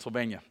northwestern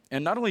Pennsylvania.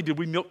 And not only did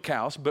we milk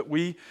cows, but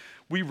we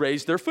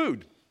raised their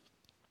food.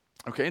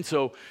 Okay, and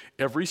so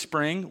every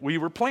spring we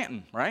were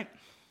planting, right?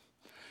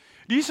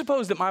 Do you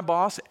suppose that my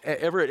boss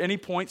ever at any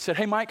point said,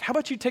 hey, Mike, how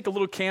about you take a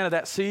little can of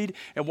that seed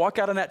and walk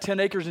out on that 10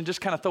 acres and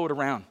just kind of throw it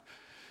around?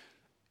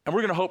 And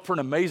we're going to hope for an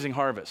amazing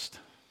harvest.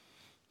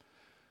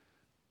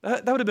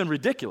 That would have been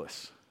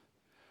ridiculous.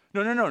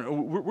 No.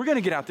 We're going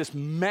to get out this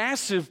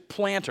massive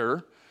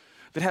planter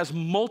that has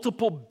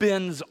multiple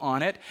bins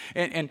on it,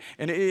 and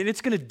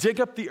it's going to dig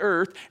up the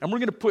earth, and we're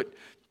going to put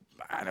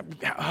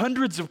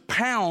hundreds of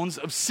pounds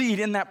of seed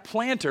in that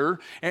planter,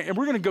 and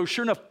we're going to go,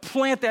 sure enough,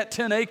 plant that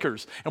 10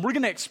 acres. And we're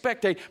going to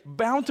expect a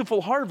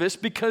bountiful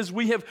harvest because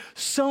we have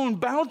sown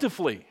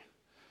bountifully.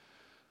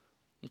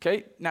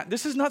 Okay, now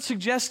this is not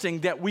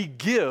suggesting that we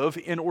give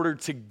in order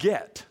to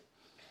get.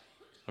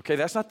 Okay,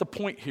 that's not the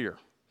point here.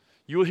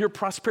 You will hear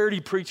prosperity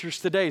preachers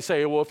today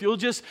say, well, if you'll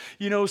just,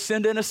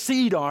 send in a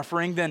seed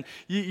offering, then,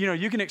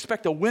 you can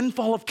expect a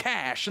windfall of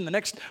cash in the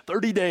next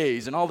 30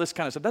 days and all this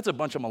kind of stuff. That's a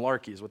bunch of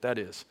malarkey is what that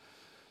is.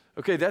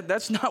 Okay,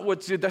 that's not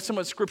what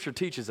Scripture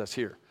teaches us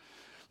here.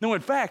 No,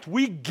 in fact,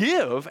 we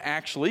give,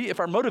 actually, if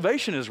our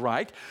motivation is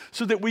right,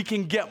 so that we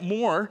can get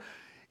more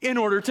in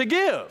order to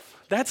give.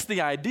 That's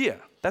the idea.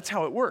 That's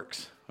how it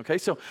works. Okay,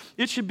 so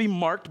it should be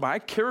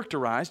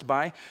characterized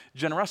by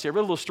generosity. I read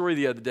a little story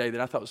the other day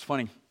that I thought was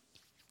funny.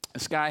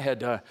 This guy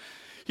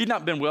he'd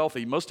not been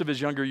wealthy. Most of his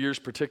younger years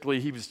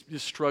particularly, he was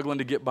just struggling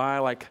to get by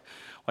like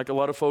a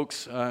lot of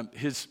folks.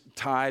 His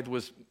tithe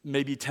was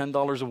maybe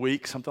 $10 a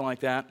week, something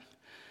like that.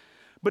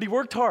 But he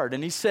worked hard,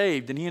 and he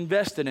saved, and he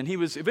invested, and he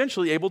was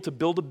eventually able to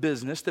build a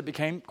business that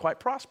became quite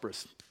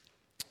prosperous,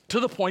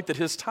 to the point that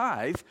his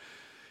tithe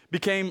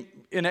became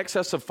in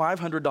excess of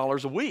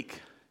 $500 a week.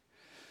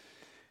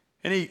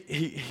 And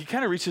he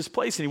kind of reached this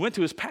place, and he went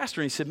to his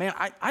pastor, and he said, man,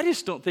 I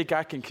just don't think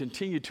I can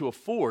continue to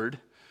afford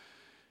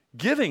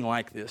giving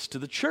like this to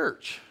the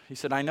church. He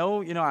said, I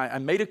know, I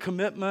made a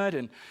commitment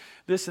and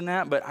this and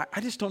that, but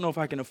I just don't know if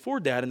I can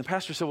afford that. And the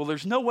pastor said, well,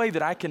 there's no way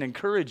that I can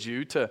encourage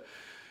you to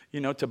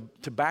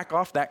back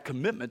off that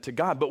commitment to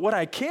God. But what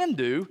I can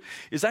do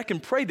is I can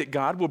pray that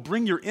God will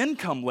bring your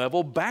income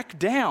level back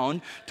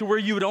down to where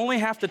you would only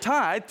have to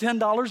tithe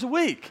 $10 a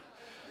week.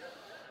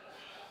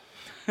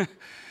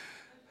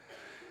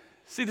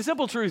 See, the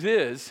simple truth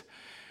is,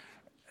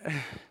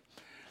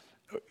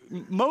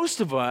 most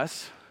of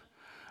us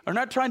are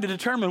not trying to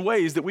determine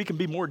ways that we can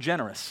be more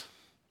generous.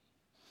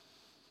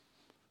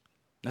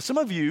 Now, some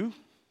of you,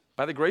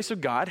 by the grace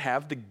of God,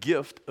 have the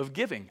gift of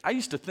giving. I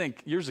used to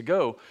think years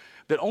ago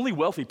that only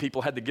wealthy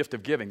people had the gift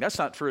of giving. That's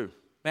not true.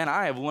 Man,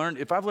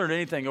 if I've learned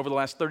anything over the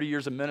last 30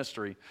 years of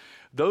ministry,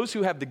 those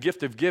who have the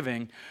gift of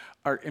giving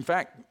are, in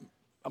fact,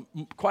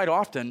 quite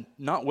often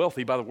not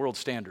wealthy by the world's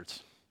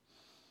standards.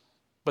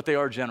 But they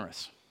are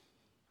generous.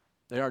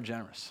 They are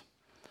generous.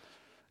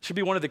 It should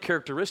be one of the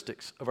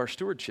characteristics of our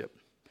stewardship.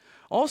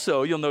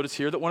 Also, you'll notice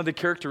here that one of the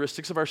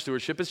characteristics of our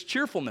stewardship is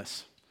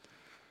cheerfulness.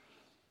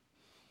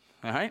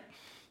 All right?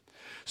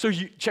 So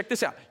check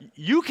this out.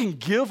 You can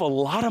give a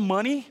lot of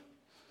money,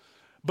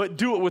 but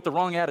do it with the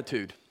wrong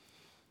attitude,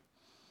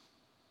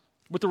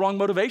 with the wrong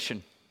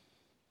motivation.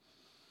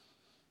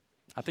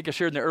 I think I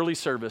shared in the early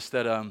service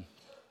that I've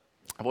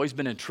always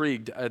been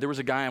intrigued. There was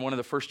a guy in one of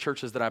the first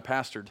churches that I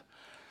pastored.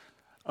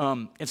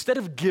 Instead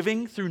of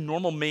giving through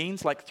normal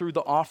means, like through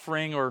the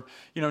offering, or,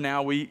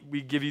 now we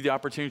give you the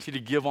opportunity to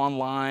give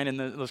online and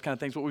those kind of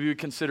things, what we would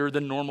consider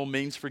the normal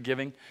means for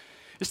giving.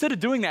 Instead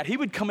of doing that, he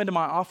would come into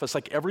my office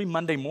like every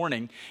Monday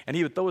morning, and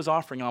he would throw his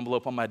offering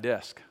envelope on my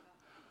desk.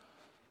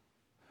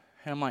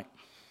 And I'm like,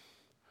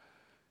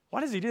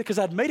 why does he do that? Because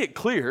I'd made it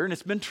clear, and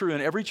it's been true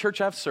in every church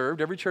I've served,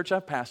 every church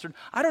I've pastored,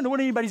 I don't know what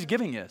anybody's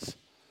giving is.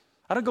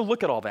 I don't go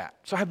look at all that.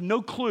 So I have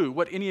no clue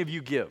what any of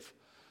you give.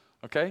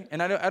 Okay?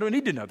 And I don't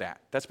need to know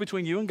that. That's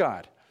between you and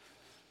God.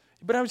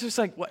 But I was just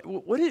like,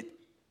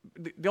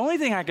 the only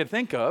thing I could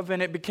think of,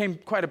 and it became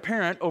quite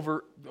apparent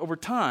over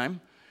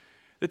time,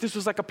 that this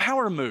was like a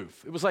power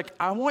move. It was like,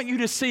 I want you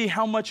to see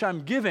how much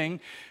I'm giving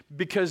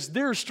because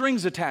there are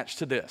strings attached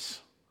to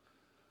this.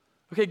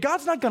 Okay,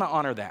 God's not going to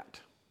honor that.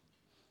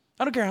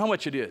 I don't care how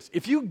much it is.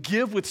 If you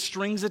give with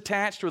strings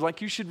attached, or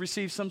like you should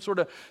receive some sort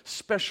of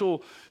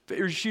special, or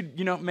you should,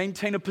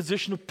 maintain a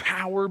position of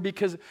power,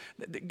 because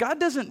God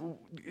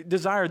doesn't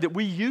desire that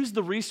we use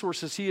the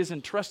resources He has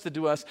entrusted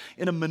to us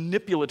in a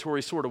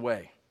manipulatory sort of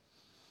way.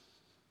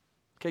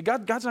 Okay,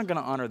 God's not going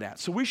to honor that.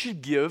 So we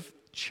should give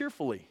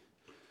cheerfully.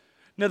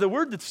 Now, the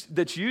word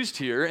that's used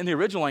here in the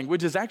original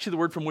language is actually the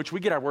word from which we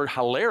get our word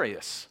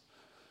hilarious.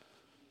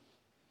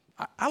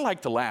 I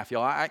like to laugh,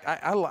 y'all.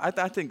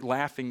 I think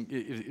laughing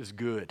is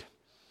good.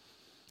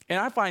 And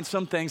I find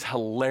some things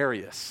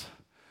hilarious.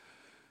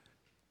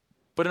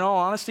 But in all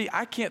honesty,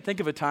 I can't think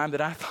of a time that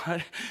I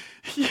thought,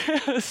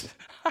 yes,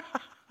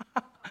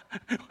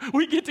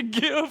 we get to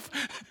give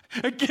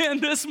again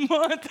this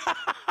month.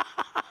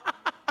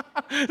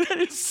 That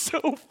is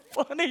so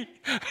funny.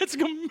 It's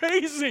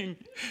amazing.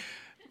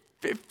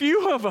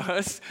 Few of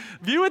us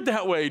view it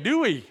that way, do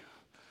we?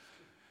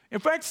 In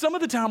fact, some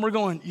of the time we're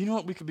going, you know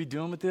what we could be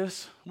doing with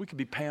this? We could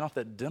be paying off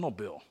that dental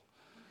bill.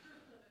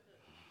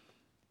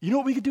 You know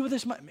what we could do with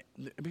this money?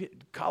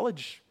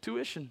 College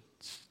tuition,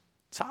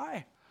 it's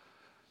high.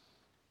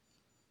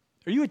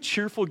 Are you a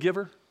cheerful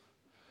giver?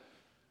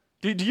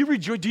 Do you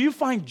rejoice? Do you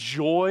find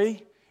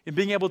joy in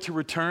being able to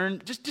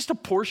return just a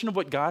portion of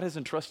what God has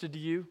entrusted to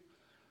you?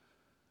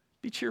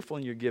 Be cheerful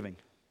in your giving.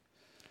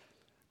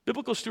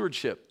 Biblical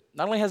stewardship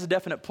not only has a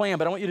definite plan,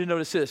 but I want you to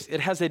notice this. It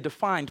has a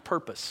defined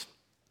purpose.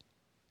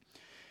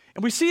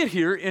 And we see it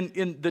here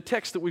in the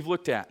text that we've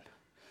looked at.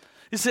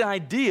 It's the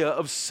idea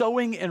of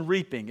sowing and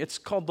reaping. It's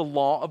called the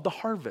law of the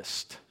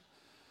harvest.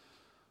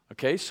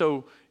 Okay,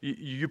 so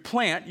you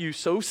plant, you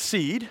sow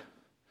seed,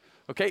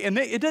 okay, and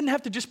it doesn't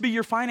have to just be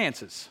your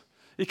finances.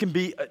 It can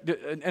be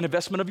an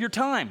investment of your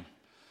time,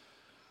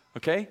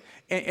 okay?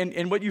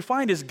 And what you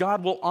find is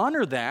God will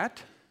honor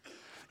that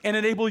and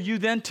enable you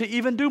then to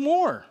even do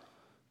more.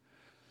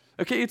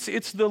 Okay,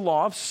 it's the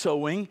law of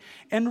sowing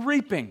and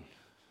reaping.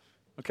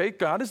 Okay,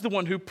 God is the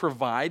one who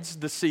provides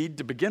the seed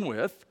to begin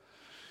with.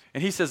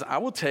 And he says, I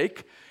will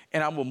take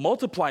and I will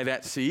multiply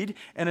that seed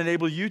and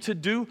enable you to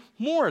do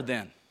more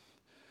then.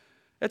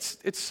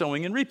 It's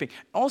sowing and reaping.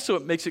 Also,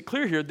 it makes it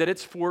clear here that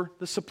it's for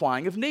the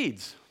supplying of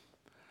needs.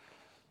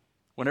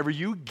 Whenever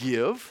you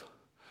give,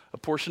 a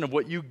portion of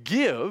what you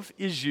give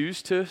is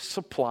used to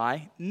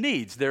supply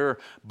needs. There are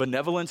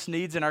benevolence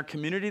needs in our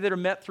community that are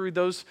met through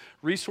those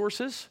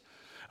resources.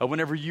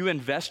 Whenever you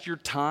invest your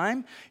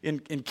time in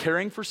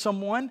caring for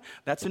someone,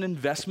 that's an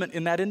investment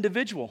in that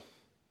individual.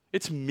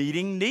 It's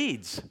meeting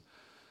needs,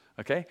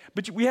 okay?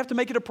 But we have to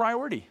make it a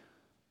priority.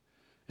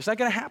 It's not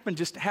going to happen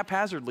just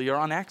haphazardly or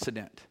on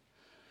accident.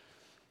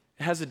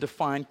 It has a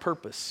defined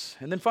purpose.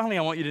 And then finally,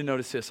 I want you to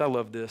notice this. I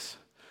love this.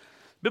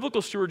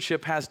 Biblical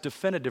stewardship has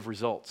definitive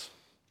results.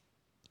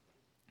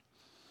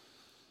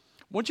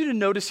 I want you to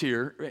notice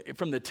here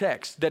from the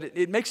text that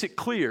it makes it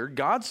clear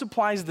God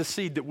supplies the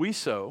seed that we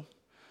sow.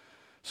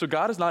 So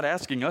God is not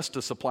asking us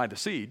to supply the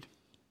seed.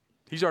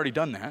 He's already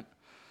done that.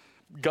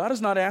 God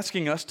is not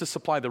asking us to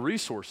supply the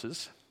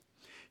resources.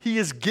 He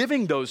is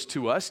giving those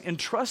to us,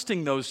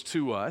 entrusting those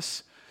to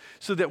us,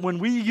 so that when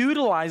we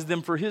utilize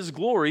them for His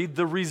glory,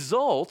 the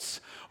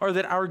results are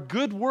that our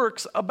good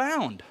works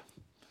abound.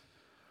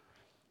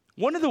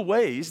 One of the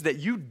ways that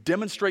you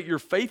demonstrate your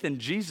faith in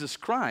Jesus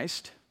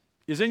Christ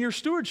is in your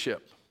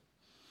stewardship.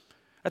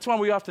 That's why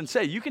we often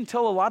say you can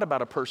tell a lot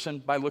about a person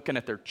by looking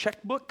at their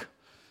checkbook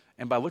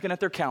and by looking at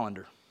their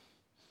calendar.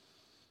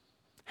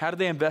 How do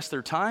they invest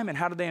their time and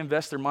how do they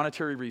invest their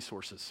monetary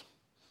resources?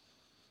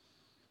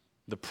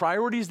 The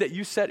priorities that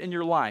you set in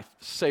your life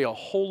say a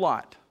whole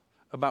lot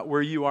about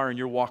where you are in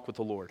your walk with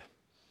the Lord.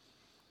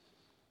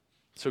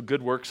 So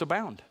good works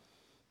abound.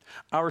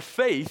 Our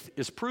faith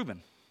is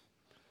proven.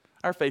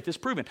 Our faith is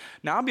proven.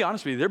 Now, I'll be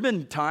honest with you, there have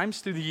been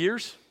times through the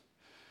years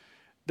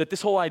that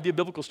this whole idea of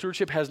biblical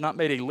stewardship has not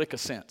made a lick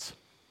of sense.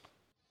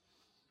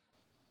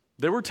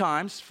 There were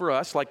times for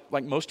us,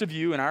 like most of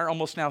you in our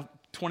almost now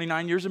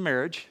 29 years of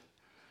marriage,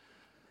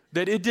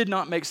 that it did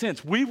not make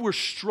sense. We were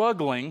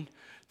struggling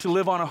to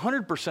live on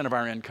 100% of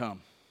our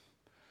income.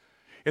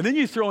 And then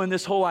you throw in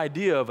this whole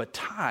idea of a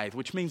tithe,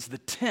 which means the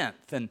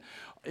 10th. And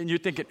you're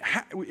thinking,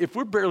 if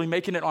we're barely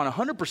making it on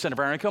 100% of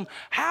our income,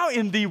 how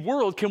in the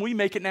world can we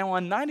make it now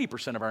on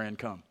 90% of our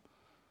income?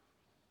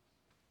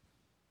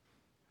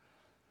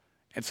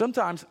 And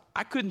sometimes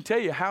I couldn't tell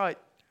you how it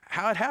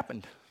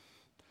happened.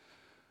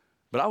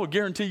 But I will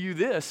guarantee you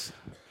this,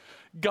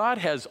 God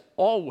has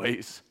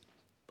always,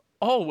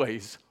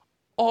 always,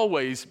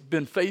 always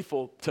been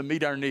faithful to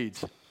meet our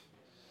needs.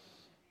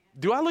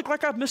 Do I look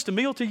like I've missed a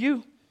meal to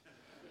you?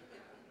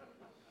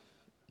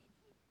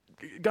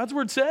 God's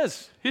word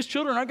says His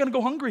children aren't going to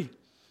go hungry.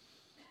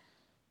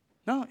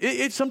 No,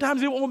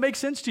 sometimes it won't make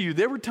sense to you.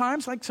 There were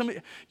times like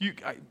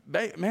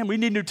man, we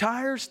need new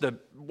tires. The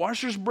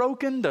washer's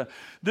broken.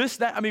 This,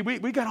 that. I mean,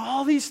 we got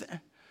all these.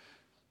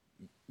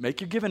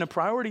 Make your giving a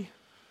priority,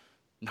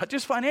 not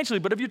just financially,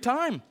 but of your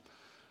time.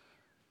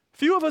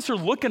 Few of us are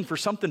looking for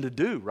something to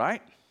do,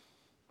 right?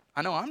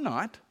 I know I'm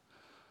not.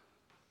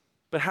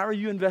 But how are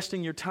you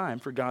investing your time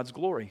for God's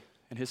glory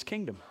and His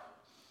kingdom?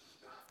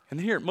 And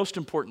here, most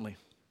importantly,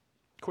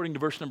 according to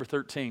verse number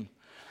 13,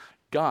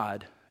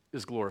 God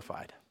is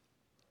glorified.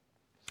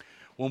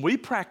 When we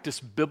practice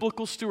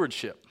biblical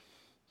stewardship,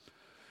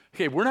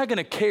 okay, we're not going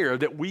to care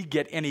that we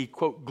get any,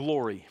 quote,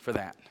 glory for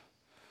that.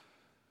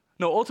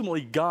 No,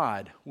 ultimately,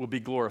 God will be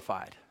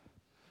glorified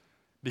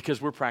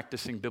because we're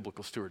practicing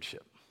biblical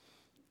stewardship.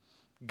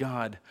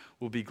 God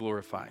will be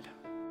glorified.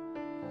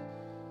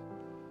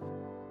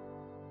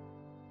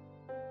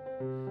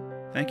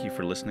 Thank you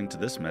for listening to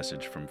this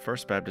message from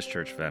First Baptist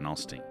Church Van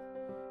Alstyne.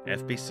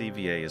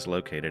 FBCVA is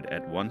located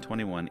at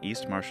 121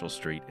 East Marshall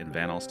Street in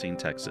Van Alstyne,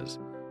 Texas,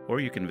 or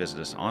you can visit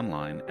us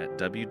online at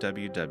www.fbcva.com.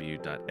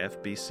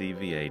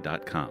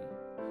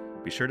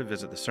 Be sure to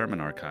visit the sermon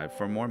archive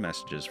for more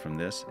messages from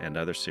this and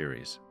other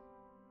series.